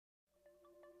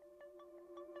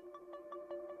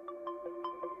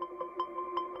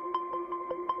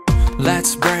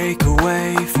Let's break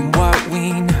away from what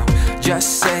we know.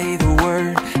 Just say the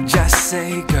word, just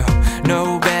say go.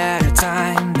 No better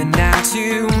time than now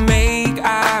to make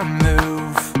our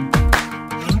move.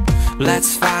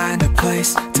 Let's find a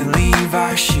place to leave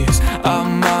our shoes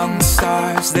among the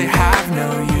stars that have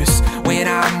no use. When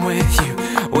I'm with you,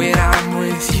 when I'm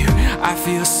with you, I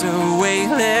feel so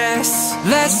weightless.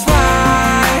 Let's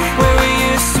fly where we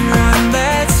used to run.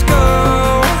 Let's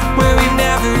go where we've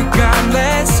never gone.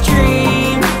 Let's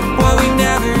dream what we've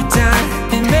never done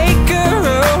and make a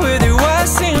road where there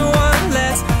wasn't one.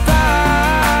 Let's fly,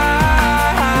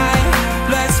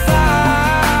 let's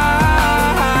fly,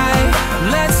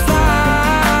 let's fly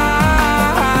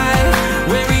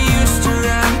where we used to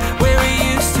run, where we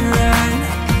used to run.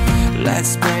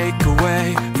 Let's break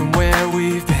away from where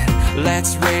we've been.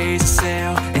 Let's raise a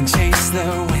sail and chase the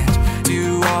wind.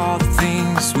 Do all the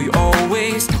things we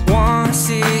always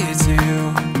wanted to.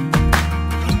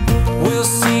 We'll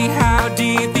see how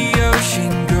deep the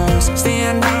ocean goes.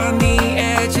 Stand on the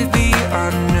edge of the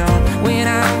unknown. When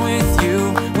I'm with you,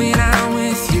 when I'm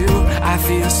with you, I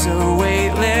feel so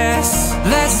weightless.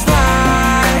 Let's fly.